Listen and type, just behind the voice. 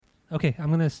Okay, I'm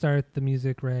going to start the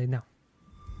music right now.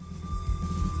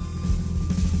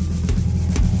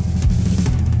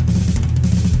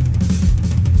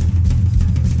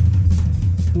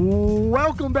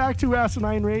 Welcome back to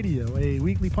Asinine Radio, a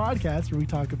weekly podcast where we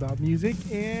talk about music,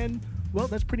 and, well,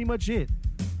 that's pretty much it.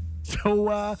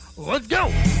 So, let's go!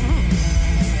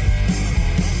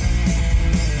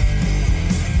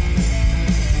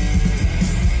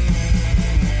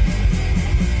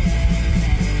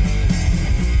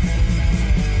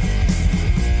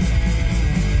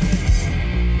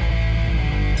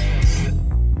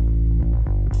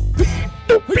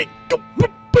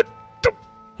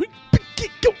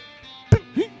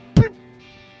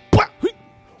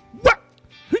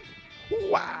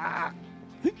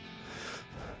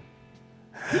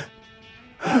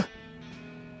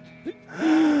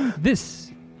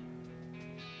 This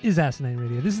is Asinine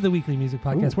Radio. This is the weekly music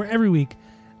podcast where every week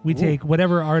we take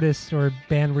whatever artist or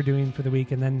band we're doing for the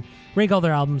week and then rank all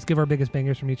their albums, give our biggest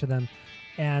bangers from each of them.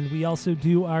 And we also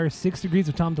do our 6 Degrees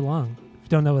of Tom DeLonge. If you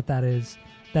don't know what that is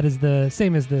the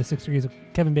same as the 6 Degrees of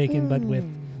Kevin Bacon, but with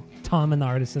Tom and the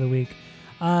artist of the week.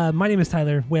 My name is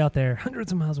Tyler, way out there,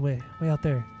 hundreds of miles away, way out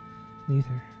there in the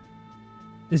ether.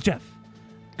 Is Jeff.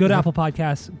 Go to Apple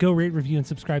Podcasts, go rate, review, and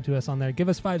subscribe to us on there. Give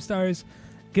us 5 stars.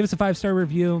 Give us a 5-star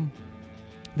review.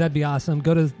 That'd be awesome.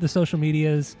 Go to the social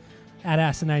medias at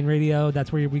Asinine Radio.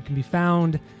 That's where we can be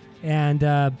found. And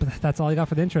that's all I got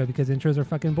for the intro because intros are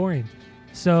fucking boring.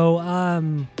 So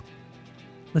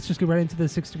let's just go right into the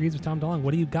 6 Degrees of Tom DeLonge.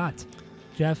 What do you got,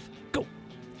 Jeff? Go.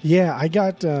 Yeah, I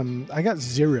got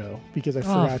 0 because I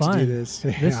forgot fun. to do this.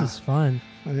 Yeah. This is fun.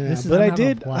 Yeah, but I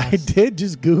did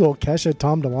just Google Kesha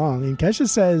Tom DeLonge, and Kesha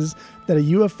says that a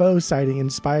UFO sighting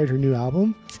inspired her new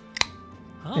album.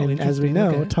 Oh, and as we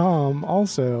know, Tom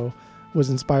also was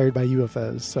inspired by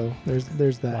UFOs. So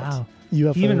there's that. Wow.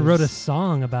 UFOs. He even wrote a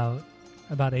song about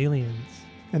aliens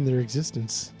and their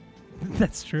existence.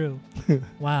 That's true.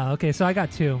 Wow. Okay, so I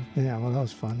got 2. Yeah, well, that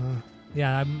was fun, huh?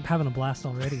 Yeah, I'm having a blast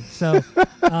already. So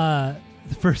the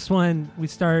first one, we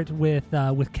start with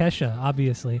Kesha,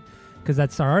 obviously, because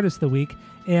that's our artist of the week.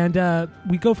 And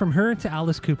we go from her to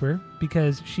Alice Cooper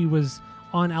because she was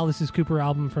on Alice's Cooper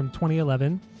album from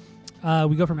 2011.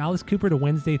 We go from Alice Cooper to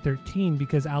Wednesday 13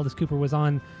 because Alice Cooper was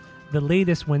on the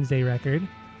latest Wednesday record.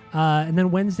 And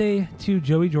then Wednesday to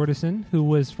Joey Jordison, who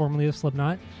was formerly of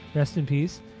Slipknot. Rest in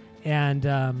peace. And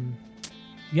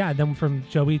then from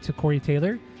Joey to Corey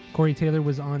Taylor. Corey Taylor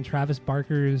was on Travis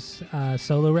Barker's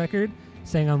solo record,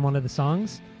 sang on one of the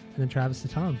songs. And then Travis to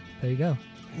Tom. There you go.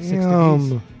 6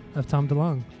 Degrees of Tom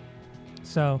DeLonge.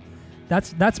 So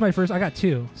that's my first. I got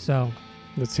 2. So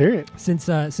let's hear it.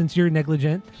 Since you're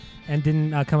negligent and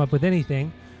didn't come up with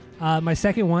anything, my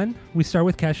second one, we start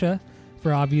with Kesha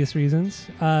for obvious reasons.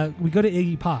 We go to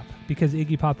Iggy Pop because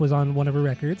Iggy Pop was on one of her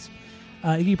records.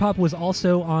 Iggy Pop was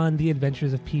also on The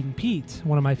Adventures of Pete and Pete,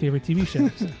 one of my favorite TV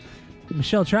shows.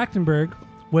 Michelle Trachtenberg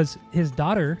was his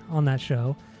daughter on that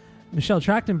show. Michelle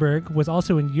Trachtenberg was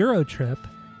also in Eurotrip.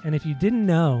 And if you didn't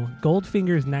know,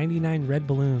 Goldfinger's 99 Red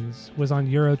Balloons was on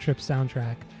Eurotrip's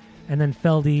soundtrack. And then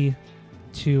Feldy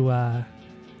to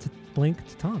Blink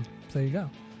to Tom. So there you go.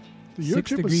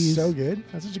 Eurotrip was so good.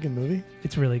 That's such a good movie.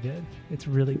 It's really good. It's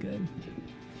really good.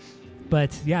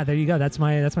 But yeah, there you go. That's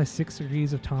my 6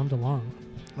 Degrees of Tom DeLonge.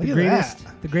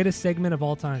 The greatest segment of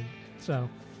all time. So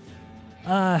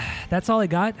that's all I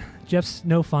got. Jeff's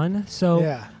no fun.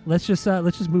 So let's just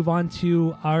move on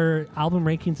to our album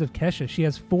rankings of Kesha. She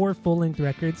has 4 full-length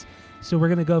records. So we're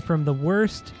gonna go from the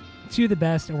worst to the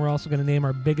best, and we're also gonna name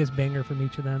our biggest banger from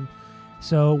each of them.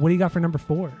 So what do you got for number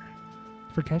 4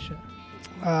 for Kesha?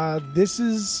 This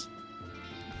was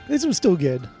still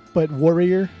good, but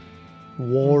Warrior.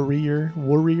 Like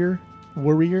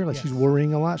she's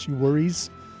worrying a lot. She worries.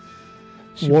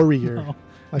 Warrior. No.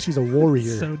 Like she's a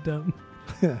warrior. So dumb.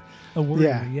 A warrior.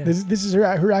 Yeah. Yes. This is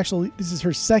this is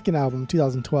her second album,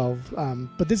 2012.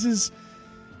 But this is,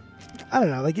 I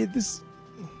don't know,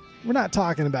 we're not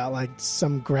talking about like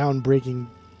some groundbreaking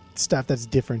stuff that's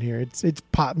different here. It's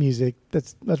pop music.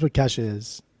 That's what Kesha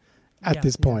is at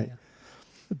this point. Yeah.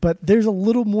 But there's a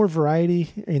little more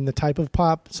variety in the type of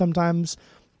pop sometimes.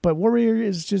 But Warrior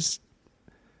is just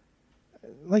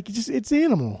it's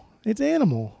Animal. It's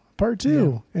Animal Part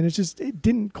 2. Yeah. And it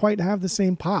didn't quite have the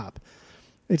same pop.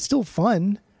 It's still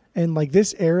fun. And like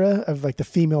this era of like the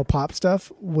female pop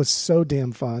stuff was so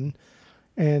damn fun.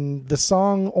 And the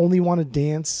song Only Want to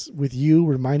Dance with You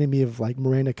reminded me of like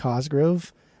Miranda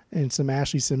Cosgrove and some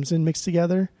Ashley Simpson mixed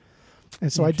together.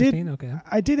 And so I did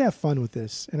have fun with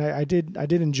this, and I did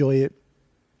enjoy it.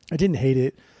 I didn't hate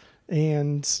it.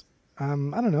 And I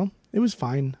don't know. It was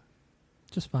fine.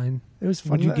 Just fine. It was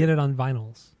fun. Would you get it on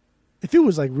vinyls? If it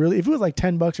was like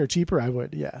 $10 or cheaper, I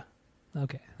would. Yeah.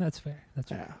 Okay, that's fair. That's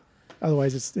fair. Yeah.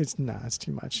 Otherwise, it's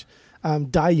too much.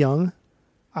 Die Young.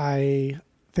 I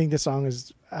think this song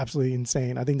is absolutely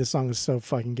insane. I think this song is so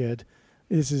fucking good.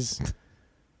 It's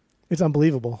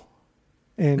unbelievable.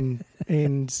 And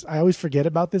I always forget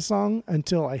about this song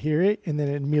until I hear it, and then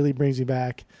it immediately brings me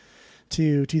back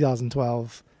to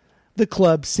 2012. The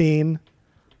club scene.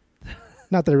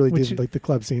 Not that I really did like the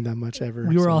club scene that much ever.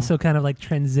 We were also kind of like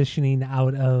transitioning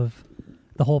out of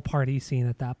the whole party scene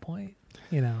at that point.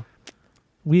 You know,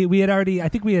 we had already, I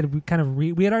think we had kind of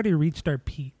we had already reached our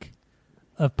peak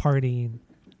of partying,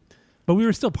 but we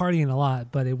were still partying a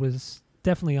lot, but it was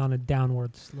definitely on a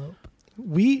downward slope.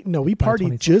 We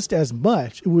partied just as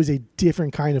much. It was a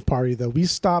different kind of party though. We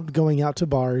stopped going out to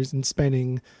bars and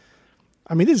spending.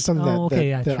 I mean, this is something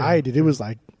that I did. It was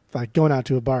like going out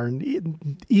to a bar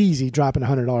and easy dropping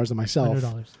 $100 on myself.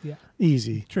 $100, yeah,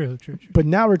 easy. True. But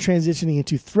now we're transitioning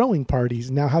into throwing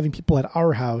parties. Now having people at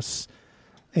our house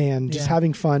and just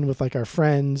having fun with like our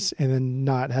friends, and then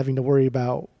not having to worry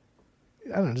about,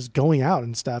 I don't know, just going out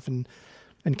and stuff. And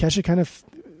Kesha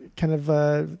kind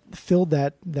of filled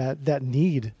that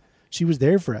need. She was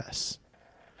there for us.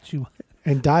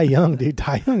 And Die Young, dude.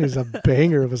 Die Young is a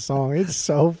banger of a song. It's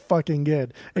so fucking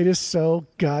good. It is so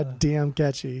goddamn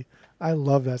catchy. I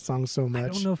love that song so much. I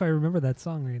don't know if I remember that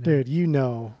song right now. Dude, you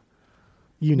know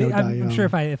Die Young. I'm sure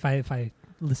if I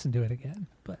listen to it again,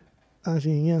 but. I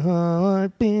feel your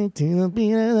heart beat to the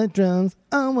beat of the drums.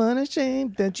 I'm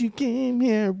unashamed that you came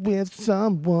here with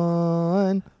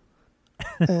someone.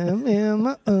 I'm in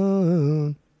my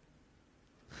own.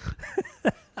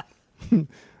 That's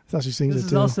how she sings this it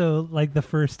is too. also like the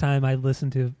first time I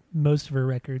listened to most of her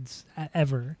records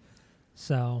ever,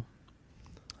 so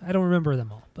I don't remember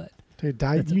them all. But dude,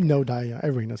 Die Young.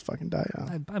 Everyone knows fucking Die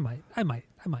Young. I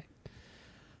might.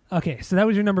 Okay, so that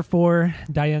was your number 4.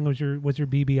 Die Young was your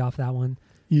BB off that one.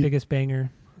 Yeah. Biggest banger.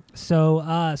 So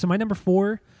my number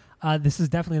 4. This is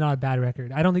definitely not a bad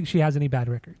record. I don't think she has any bad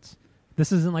records.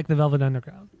 This isn't like the Velvet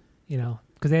Underground, you know,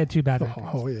 because they had 2 bad records.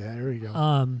 Oh yeah, here we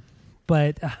go.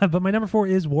 But my number 4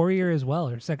 is Warrior as well,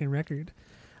 her second record.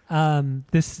 I'm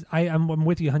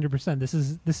with you 100%.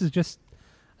 This is just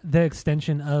the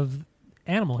extension of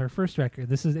Animal, her first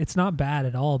record. It's not bad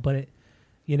at all, but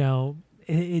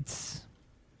it's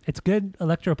good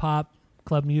electro pop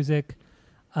club music.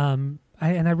 I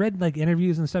read like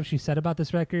interviews and stuff she said about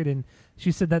this record, and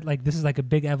she said that like this is like a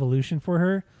big evolution for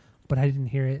her, but I didn't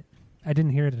hear it. I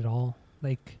didn't hear it at all.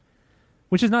 Like,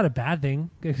 which is not a bad thing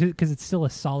because it's still a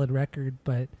solid record,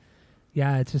 but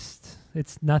yeah, it's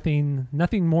nothing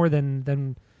more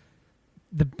than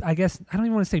the, I guess I don't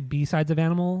even want to say B-sides of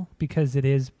Animal because it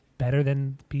is better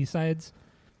than B-sides.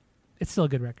 It's still a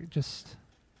good record. Just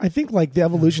I think like the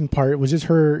evolution part was just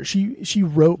her. She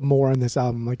wrote more on this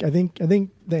album. Like I think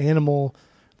the Animal,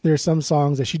 there are some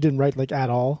songs that she didn't write like at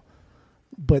all.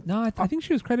 But no, I think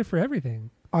she was credited for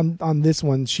everything. On this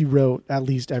one, she wrote at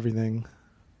least everything.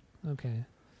 Okay.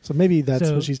 So maybe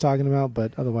that's what she's talking about,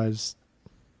 but otherwise,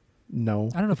 no.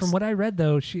 I don't know. From what I read,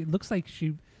 though, it looks like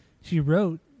she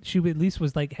at least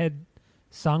was like head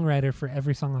songwriter for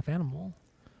every song off Animal.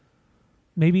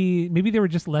 Maybe there were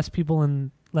just less people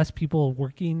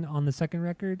working on the second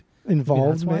record.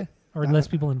 Involved, or less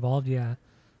people involved. Yeah,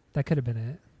 that could have been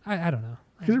it. I don't know.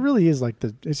 Because it really is like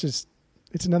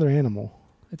it's another Animal.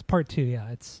 It's part 2.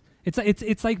 Yeah, it's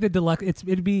like the deluxe.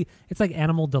 It's like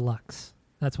Animal Deluxe.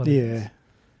 That's what it is.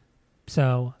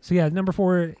 So yeah, number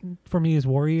 4 for me is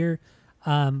Warrior.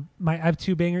 I have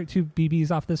 2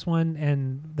 BBs off this one,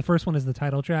 and the first one is the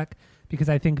title track because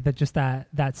I think that just that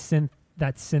synth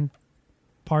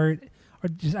part, or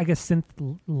just I guess synth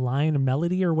line or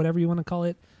melody or whatever you want to call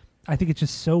it, I think it's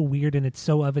just so weird and it's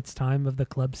so of its time of the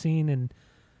club scene, and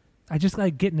I just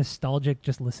like get nostalgic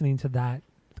just listening to that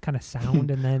kind of sound,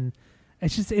 and then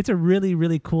it's a really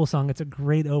really cool song. It's a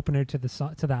great opener to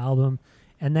the album.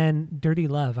 And then Dirty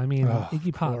Love. I mean,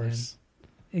 Iggy Pop, man.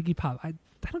 Iggy Pop. I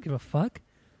don't give a fuck.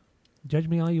 Judge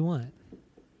me all you want.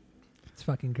 It's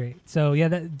fucking great. So yeah,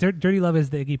 that Dirty Love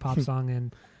is the Iggy Pop song,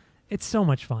 and it's so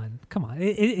much fun. Come on,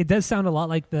 it does sound a lot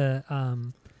like the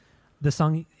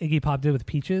song Iggy Pop did with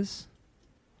Peaches.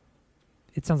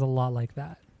 It sounds a lot like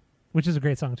that, which is a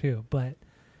great song too. But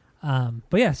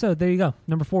yeah, so there you go.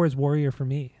 Number 4 is Warrior for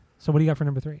me. So what do you got for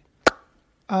number 3?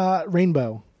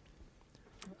 Rainbow.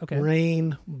 Okay.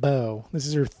 Rainbow. This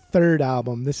is her third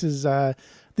album. This is her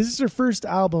first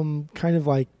album, kind of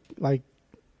like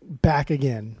back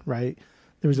again, right?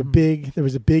 There was a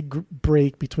big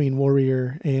break between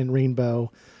Warrior and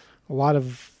Rainbow. A lot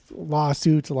of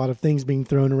lawsuits, a lot of things being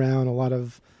thrown around, a lot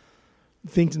of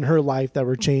things in her life that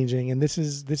were changing, and this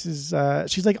is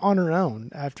she's like on her own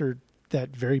after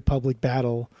that very public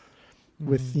battle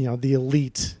with the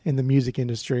elite in the music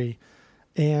industry.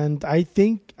 And I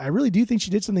really do think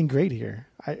she did something great here.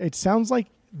 This sounds like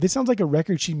a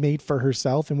record she made for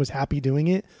herself and was happy doing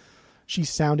it. She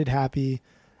sounded happy.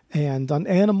 And on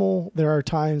Animal, there are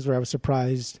times where I was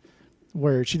surprised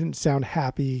where she didn't sound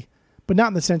happy, but not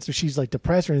in the sense that she's like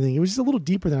depressed or anything. It was just a little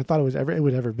deeper than I thought it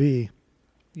would ever be.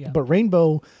 Yeah. But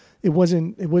Rainbow, she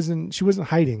wasn't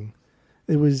hiding.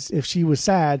 It was, if she was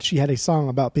sad, she had a song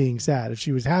about being sad. If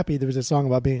she was happy, there was a song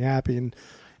about being happy. And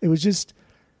it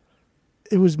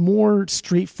was more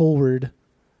straightforward,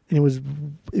 and it was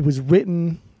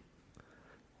written,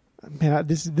 man,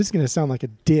 this is going to sound like a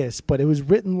diss, but it was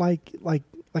written like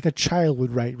a child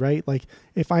would write, right? Like,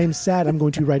 if I am sad, I'm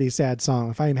going to write a sad song.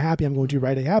 If I am happy, I'm going to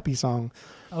write a happy song.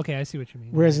 Okay, I see what you mean.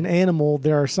 Whereas in Animal,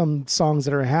 there are some songs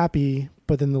that are happy,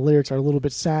 but then the lyrics are a little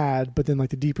bit sad, but then like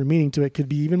the deeper meaning to it could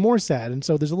be even more sad. And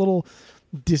so there's a little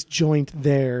disjoint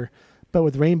there. But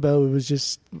with Rainbow, it was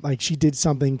just like she did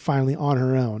something finally on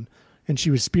her own, and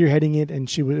she was spearheading it, and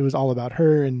it was all about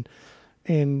her, and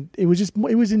it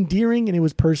was endearing, and it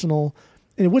was personal,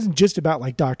 and it wasn't just about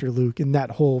like Dr. Luke and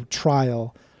that whole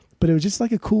trial, but it was just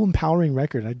like a cool, empowering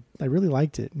record. I really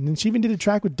liked it. And then she even did a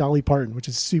track with Dolly Parton, which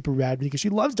is super rad because she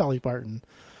loves Dolly Parton.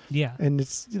 Yeah. And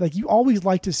it's like, you always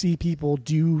like to see people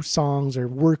do songs or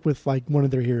work with like one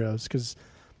of their heroes because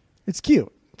it's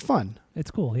cute. It's fun. It's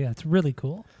cool. Yeah, it's really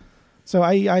cool. So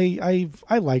I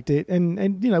liked it. And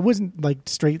it wasn't like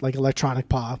straight like electronic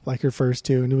pop like her first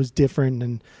two, and it was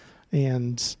different,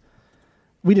 and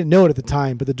we didn't know it at the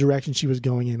time, but the direction she was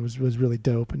going in was really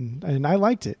dope, and I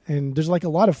liked it. And there's like a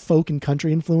lot of folk and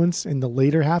country influence in the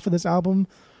later half of this album,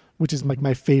 which is like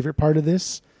my favorite part of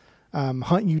this.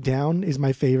 Hunt You Down is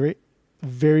my favorite.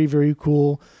 Very, very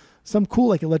cool. Some cool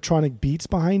like electronic beats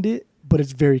behind it, but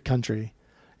it's very country.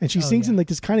 And she sings in like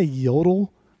this kind of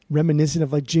yodel reminiscent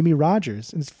of like Jimmy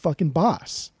Rogers, and it's fucking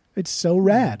boss. It's so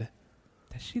rad.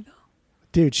 Does she though?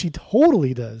 Dude, she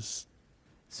totally does.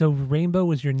 So Rainbow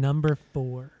was your number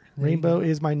 4. Rainbow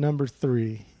is my number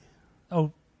 3.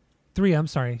 Oh, 3. I'm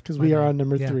sorry. Because we are on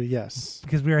number 3, yes.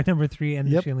 Because we are number 3,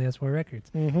 and she only has 4 records.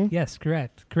 Mm-hmm. Yes,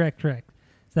 correct.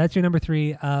 So that's your number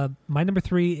 3. My number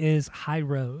 3 is High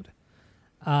Road.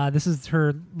 This is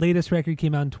her latest record,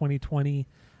 came out in 2020.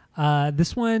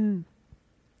 This one,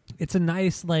 it's a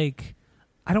nice, like,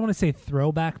 I don't want to say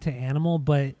throwback to Animal,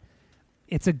 but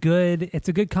it's a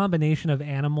good combination of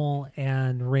Animal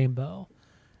and Rainbow.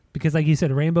 Because like you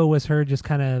said, Rainbow was her just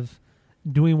kind of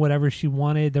doing whatever she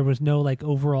wanted. There was no like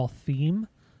overall theme,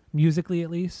 musically at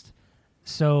least.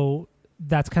 So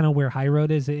that's kind of where High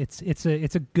Road is. It's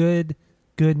a good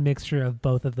mixture of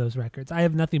both of those records. I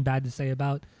have nothing bad to say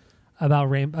about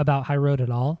High Road at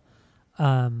all.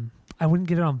 I wouldn't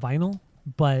get it on vinyl,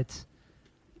 but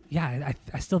yeah,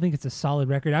 I still think it's a solid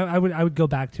record. I would go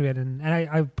back to it, and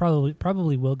I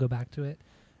probably will go back to it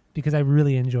because I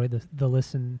really enjoyed the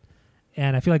listen.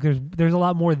 And I feel like there's a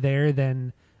lot more there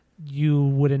than you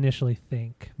would initially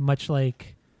think. Much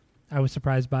like I was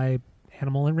surprised by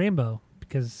Animal and Rainbow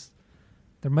because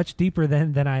they're much deeper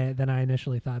than I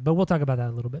initially thought. But we'll talk about that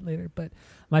a little bit later. But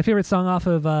my favorite song off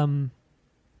of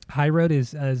High Road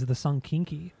is the song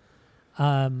Kinky.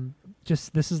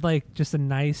 This is like just a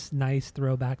nice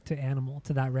throwback to Animal,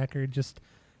 to that record. Just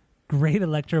great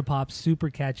electropop, super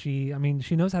catchy. I mean,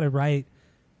 she knows how to write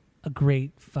a great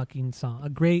fucking song, a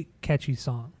great catchy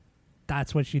song.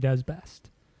 That's what she does best.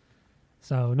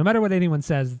 So no matter what anyone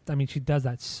says, I mean, she does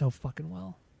that so fucking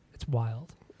well. It's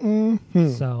wild.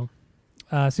 Mm-hmm. So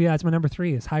yeah, it's my number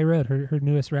 3 is High Road, her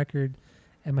newest record,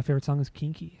 and my favorite song is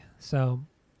Kinky. So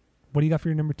what do you got for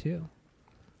your number 2?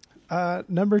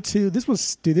 Number 2, this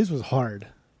was hard.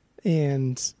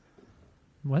 And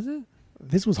was it?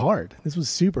 This was hard. This was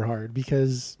super hard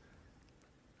because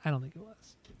I don't think it was.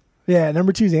 Yeah,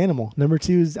 number 2 is Animal. Number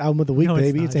 2 is Album of the Week,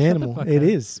 baby. It's Animal. It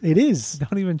is.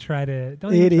 Don't even try to.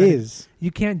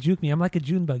 You can't juke me. I'm like a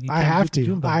June bug. I have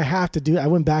to do it. I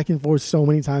went back and forth so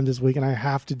many times this week, and I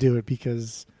have to do it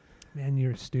because... Man,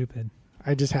 you're stupid.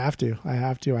 I just have to. I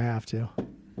have to.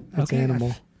 That's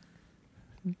Animal.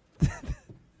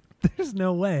 There's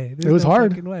no way. It was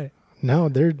hard. Fucking way. No,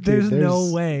 there's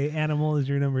no way Animal is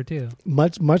your number 2.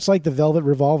 Much like the Velvet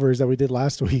Revolvers that we did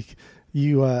last week.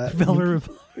 You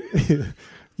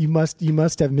must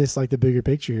have missed like the bigger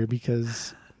picture here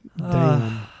because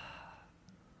damn.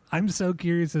 I'm so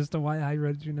curious as to why High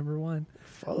Road is your number 1.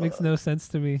 Makes no sense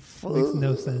to me. Makes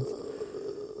no sense.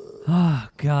 Oh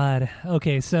God.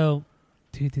 Okay, so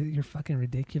dude, you're fucking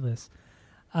ridiculous.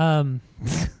 I'm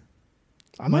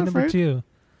my not number afraid. 2.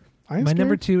 My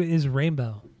number 2 is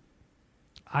Rainbow.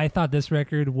 I thought this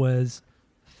record was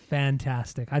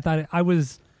fantastic. I thought I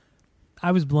was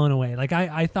blown away. Like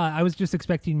I thought I was just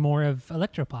expecting more of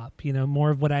electropop, more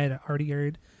of what I had already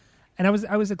heard. And I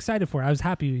was excited for it. I was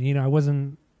happy, I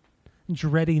wasn't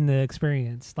dreading the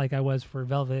experience like I was for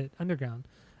Velvet Underground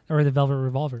or the Velvet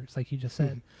Revolvers, like you just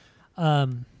said.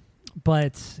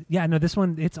 But yeah, no, this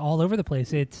one, it's all over the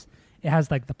place. It has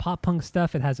like the pop punk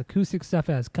stuff. It has acoustic stuff.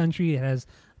 It has country. It has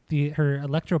her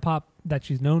electropop that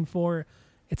she's known for.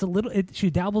 It's she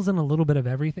dabbles in a little bit of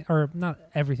everything, or not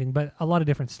everything, but a lot of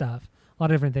different stuff, a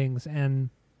lot of different things. And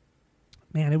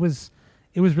man, it was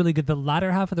really good. The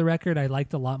latter half of the record I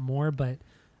liked a lot more, but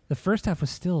the first half was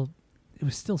still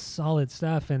solid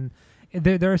stuff. And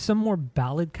there are some more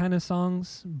ballad kind of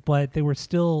songs, but they were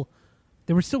still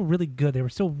really good. They were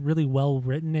still really well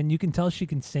written, and you can tell she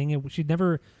can sing it.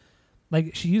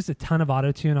 She used a ton of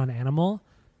auto-tune on Animal,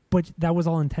 but that was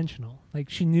all intentional. Like,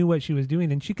 she knew what she was doing,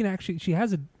 and she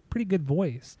has a pretty good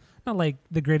voice. Not like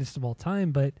the greatest of all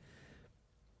time, but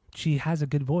she has a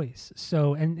good voice.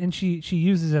 So, and she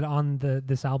uses it on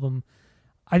this album.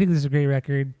 I think this is a great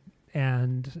record,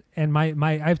 and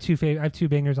I have two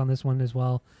bangers on this one as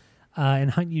well. And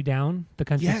Hunt You Down, the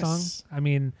country song. I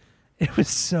mean, it was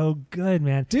so good,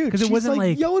 man. Dude, because it wasn't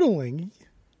like yodeling.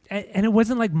 And it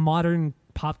wasn't like modern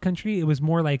pop country. It was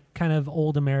more like kind of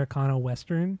old Americana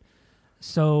Western.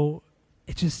 So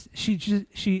it just,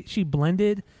 she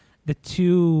blended the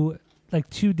two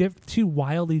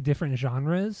wildly different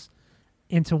genres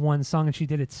into one song, and she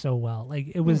did it so well.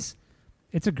 Like,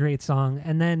 it's a great song.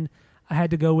 And then I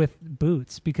had to go with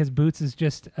Boots, because Boots is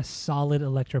just a solid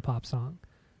electropop song.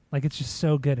 Like, it's just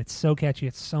so good. It's so catchy.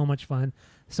 It's so much fun.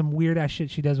 Some weird ass shit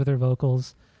she does with her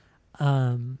vocals.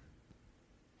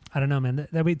 I don't know, man.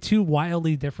 That way, two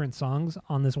wildly different songs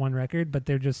on this one record, but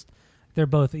they're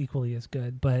both equally as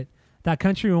good. But that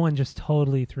country one just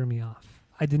totally threw me off.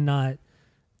 I did not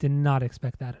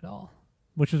expect that at all,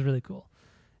 which was really cool.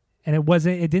 And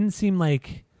it didn't seem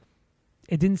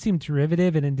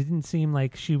derivative, and it didn't seem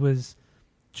like she was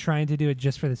trying to do it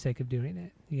just for the sake of doing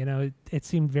it. It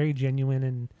seemed very genuine,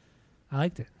 and I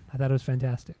liked it. I thought it was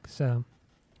fantastic. So,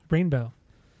 Rainbow,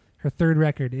 her third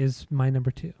record, is my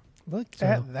number 2. Look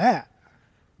at that.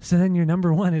 So then your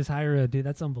number 1 is High Road, dude.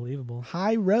 That's unbelievable.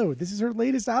 High Road. This is her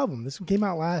latest album. This one came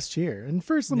out last year. And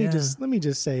first, let me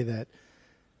just say that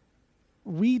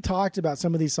we talked about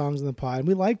some of these songs in the pod, and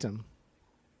we liked them,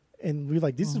 and we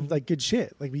like, this is like good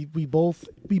shit. Like, we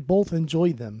both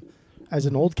enjoyed them. As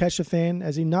an old Kesha fan,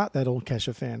 as a not that old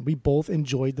Kesha fan, we both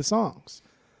enjoyed the songs.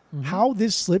 Mm-hmm. How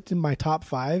this slipped in my top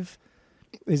 5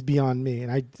 is beyond me,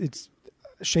 and it's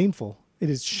shameful. It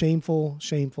is shameful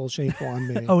on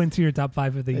me. Oh, into your top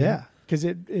 5 of the year? Yeah, because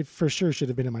it for sure should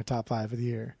have been in my top 5 of the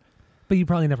year. But you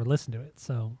probably never listened to it,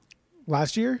 so.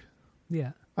 Last year?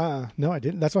 Yeah. No, I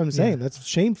didn't. That's what I'm saying. Yeah. That's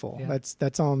shameful. Yeah.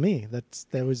 That's on me.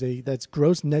 That's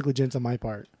gross negligence on my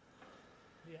part.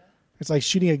 Yeah. It's like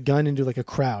shooting a gun into like a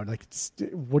crowd. Like,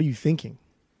 what are you thinking?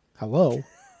 Hello.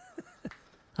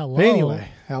 Hello. But anyway,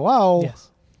 hello.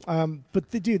 Yes. But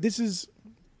dude, this is,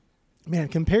 man,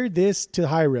 compared this to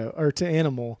High Road or to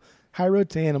Animal, High Road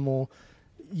to Animal,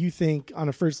 you think on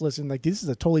a first listen, like, this is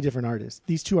a totally different artist.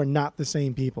 These two are not the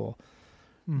same people.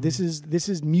 Mm-hmm. This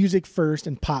is music first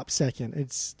and pop second.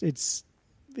 It's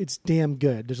damn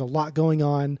good. There's a lot going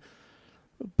on,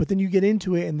 but then you get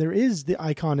into it, and there is the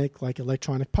iconic like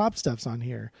electronic pop stuffs on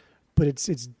here, but it's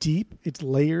deep, it's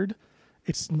layered.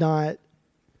 It's not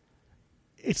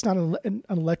an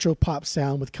electro pop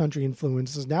sound with country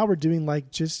influences. Now we're doing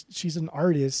like, just, she's an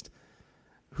artist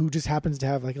who just happens to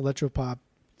have like electro pop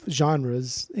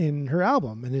genres in her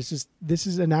album, and it's just, this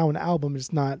is now an album.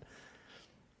 It's not,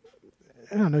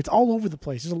 I don't know, it's all over the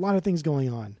place. There's a lot of things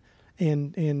going on,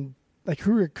 and like,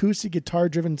 her acoustic guitar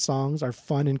driven songs are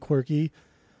fun and quirky,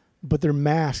 but they're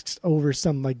masked over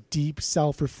some like deep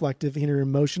self-reflective inner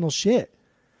emotional shit.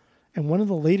 And one of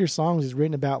the later songs is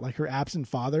written about like her absent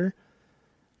father.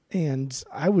 And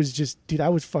I was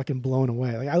fucking blown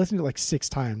away. Like, I listened to it like 6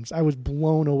 times. I was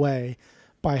blown away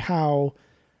by how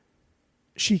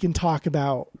she can talk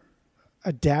about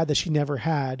a dad that she never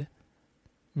had,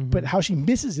 but how she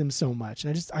misses him so much.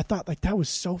 And I thought like, that was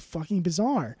so fucking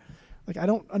bizarre. Like, I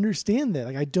don't understand that.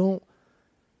 Like,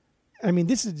 I mean,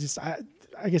 this is just,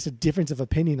 I guess, a difference of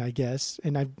opinion, I guess.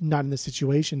 And I'm not in this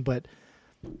situation, but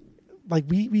like,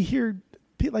 we hear,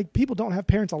 like, people don't have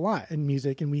parents a lot in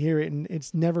music, and we hear it, and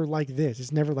it's never like this.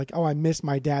 It's never like, oh, I miss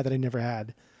my dad that I never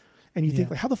had. And you think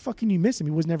like, how the fuck can you miss him?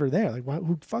 He was never there.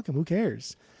 Like, fuck him? Who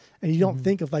cares? And you don't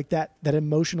think of like that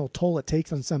emotional toll it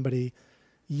takes on somebody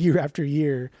year after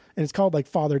year. And it's called like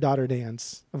father-daughter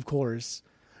dance, of course.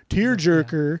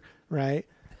 tearjerker, right?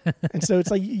 And so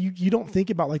it's like you don't think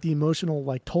about like the emotional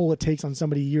like toll it takes on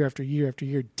somebody year after year after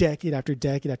year, decade after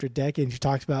decade after decade. And she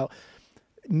talks about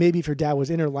maybe if her dad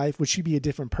was in her life, would she be a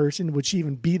different person? Would she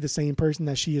even be the same person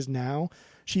that she is now?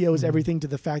 She owes everything to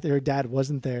the fact that her dad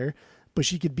wasn't there, but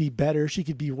she could be better. She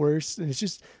could be worse. And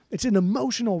it's an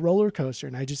emotional roller coaster.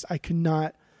 And I could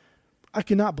not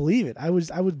believe it. I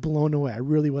was blown away. I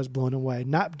really was blown away.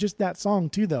 Not just that song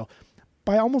too, though.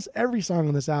 By almost every song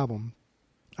on this album.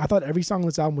 I thought every song on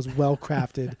this album was well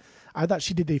crafted. I thought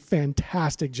she did a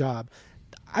fantastic job.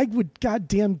 I would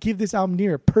goddamn give this album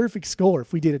near a perfect score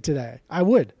if we did it today. I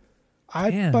would.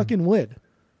 I fucking would.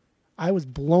 I was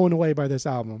blown away by this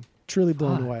album. Truly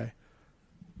blown away.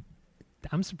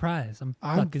 I'm surprised. I'm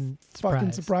fucking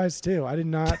surprised too. I did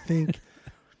not think,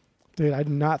 dude. I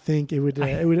did not think it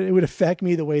would affect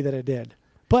me the way that it did.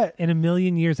 But in a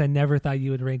million years, I never thought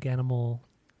you would rank Animal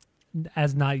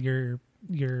as not your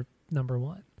number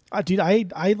one. Dude,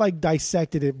 I like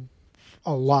dissected it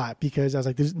a lot because I was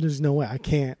like, there's no way I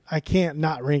can't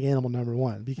not rank Animal number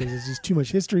one because there's just too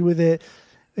much history with it.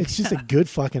 It's just a good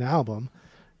fucking album,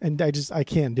 and I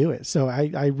can't do it. So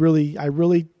I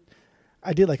really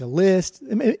did like a list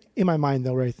in my mind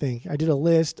though, where I think I did a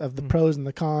list of the pros and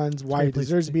the cons, why it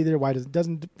deserves to be there, why it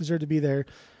doesn't deserve to be there,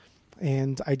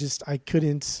 and I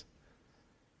couldn't.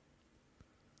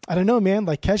 I don't know, man.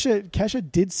 Like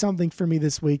Kesha did something for me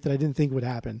this week that I didn't think would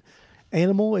happen.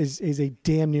 Animal is a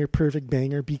damn near perfect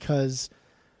banger because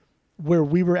where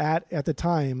we were at the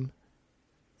time,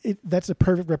 that's a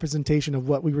perfect representation of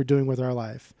what we were doing with our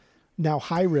life. Now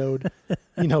High Road,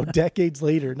 decades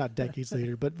later, not decades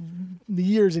later, but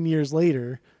years and years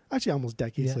later, actually almost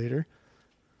decades later,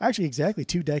 actually exactly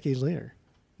 2 decades later.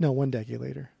 No, 1 decade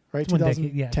later, right?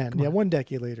 2010. Yeah, 1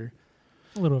 decade later.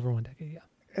 A little over 1 decade, yeah.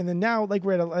 And then now, like,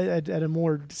 we're at a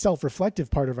more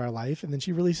self-reflective part of our life, and then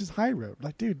she releases High Road.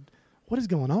 Like, dude, what is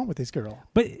going on with this girl?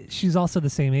 But she's also the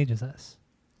same age as us.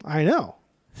 I know.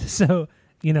 So,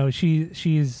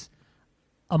 she's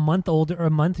a month older, or a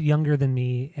month younger than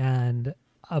me, and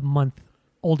a month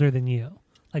older than you.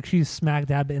 Like, she's smack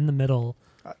dab in the middle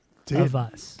of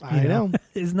us. I know.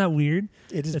 Isn't that weird?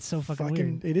 It is. It's so fucking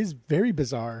weird. It is very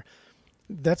bizarre.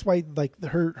 That's why, like,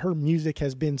 her music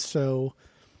has been so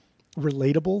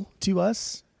relatable to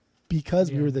us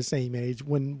because we were the same age.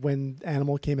 When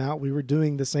Animal came out, we were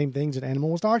doing the same things that Animal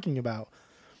was talking about.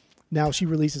 Now she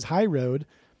releases High Road,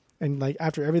 and like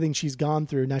after everything she's gone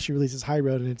through, now she releases High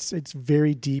Road, and it's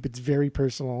very deep, it's very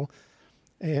personal,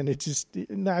 and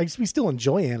we still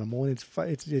enjoy Animal, and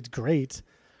it's great,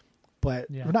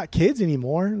 but we're not kids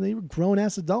anymore. They were grown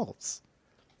ass adults,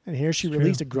 and here she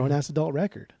released a grown ass adult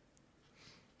record.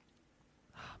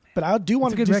 But I do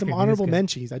want to do some honorable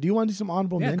mentions. I do want to do some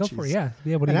honorable mentions. Go for it. Yeah. What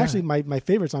do and you actually, my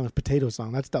favorite song is Potato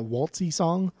Song. That's that waltzy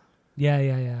song.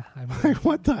 Yeah. Like,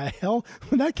 what the hell?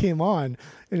 When that came on,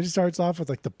 and it starts off with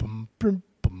like the boom, boom,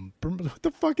 boom, boom. What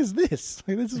the fuck is this?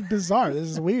 Like, this is bizarre. This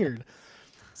is weird.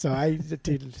 So I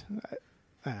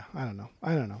don't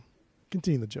know.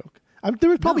 Continue the joke. There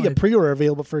was probably a pre-order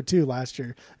available for it too last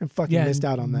year, and fucking missed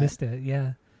out on that. Missed it.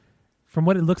 Yeah. From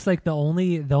what it looks like, the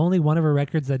only one of her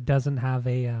records that doesn't have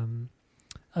a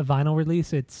vinyl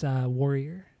release, it's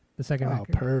Warrior, the second record.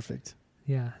 Oh, perfect.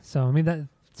 Yeah. So I mean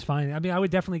that's fine. I mean I would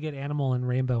definitely get Animal and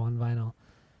Rainbow on vinyl,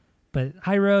 but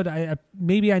High Road, I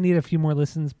maybe I need a few more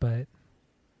listens, but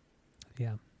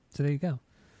yeah. So there you go.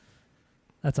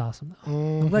 That's awesome.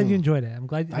 I'm glad you enjoyed it. I'm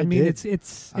glad. I mean, did.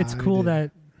 it's cool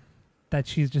that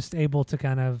she's just able to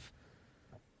kind of,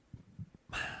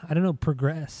 I don't know,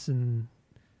 progress and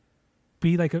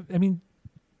be like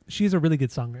she's a really good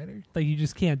songwriter. Like, you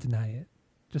just can't deny it,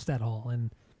 just at all.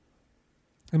 And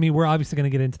I mean, we're obviously going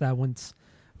to get into that once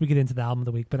we get into the album of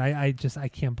the week, but I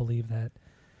can't believe that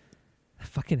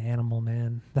fucking Animal,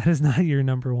 man. That is not your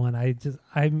number one.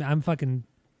 I'm fucking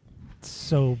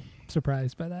so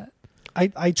surprised by that.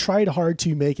 I tried hard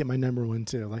to make it my number one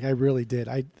too. Like, I really did.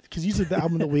 Because usually the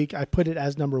album of the week, I put it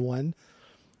as number one.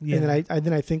 Yeah. And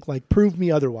then I think, like, prove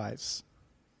me otherwise.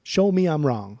 Show me I'm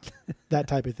wrong. That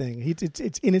type of thing.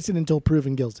 It's innocent until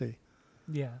proven guilty.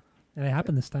 Yeah. And it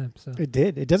happened this time. So it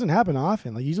did. It doesn't happen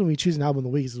often. Like, usually when we choose an album of the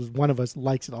week, it's one of us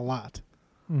likes it a lot.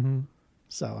 Mm-hmm.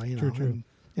 So, True.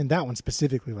 And that one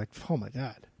specifically, like, oh my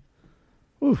God.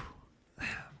 Ooh.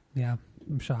 Yeah.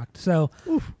 I'm shocked. So,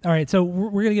 all right. So we're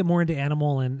going to get more into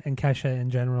Animal and Kesha in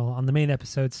general on the main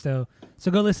episode. So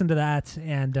go listen to that.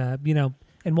 And,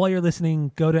 and while you're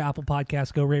listening, go to Apple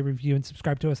Podcasts, go rate, review, and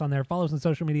subscribe to us on there. Follow us on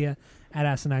social media at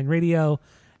Asinine Radio.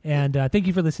 And thank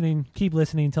you for listening. Keep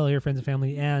listening. Tell your friends and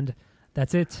family. And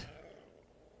that's it.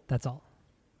 That's all.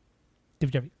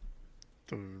 Div Javi.